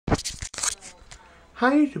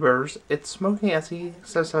Hi YouTubers, it's Smoking Essie,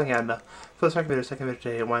 so again, for the second video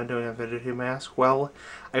today, why I'm doing a video mask. Well,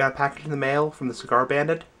 I got a package in the mail from the Cigar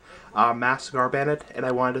Bandit, Masked Cigar Bandit, and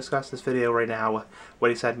I want to discuss this video right now, what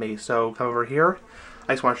he sent me. So come over here,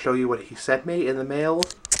 I just want to show you what he sent me in the mail.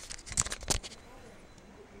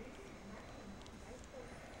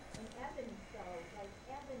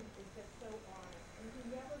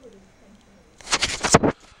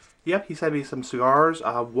 Yep, he sent me some cigars.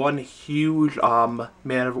 One huge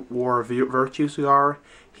Man of War Virtue cigar.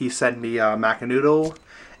 He sent me Macanudo.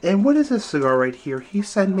 And what is this cigar right here? He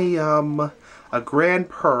sent me a Grand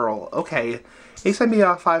Pearl. Okay, he sent me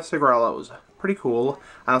 5 cigarellos. Pretty cool.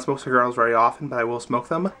 I don't smoke cigarellos very often, but I will smoke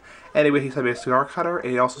them. Anyway, he sent me a cigar cutter,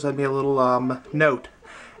 and he also sent me a little note.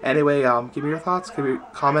 Anyway, give me your thoughts, give me a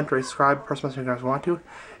comment, rate, subscribe, press message if you guys want to.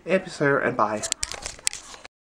 And peace out, and bye.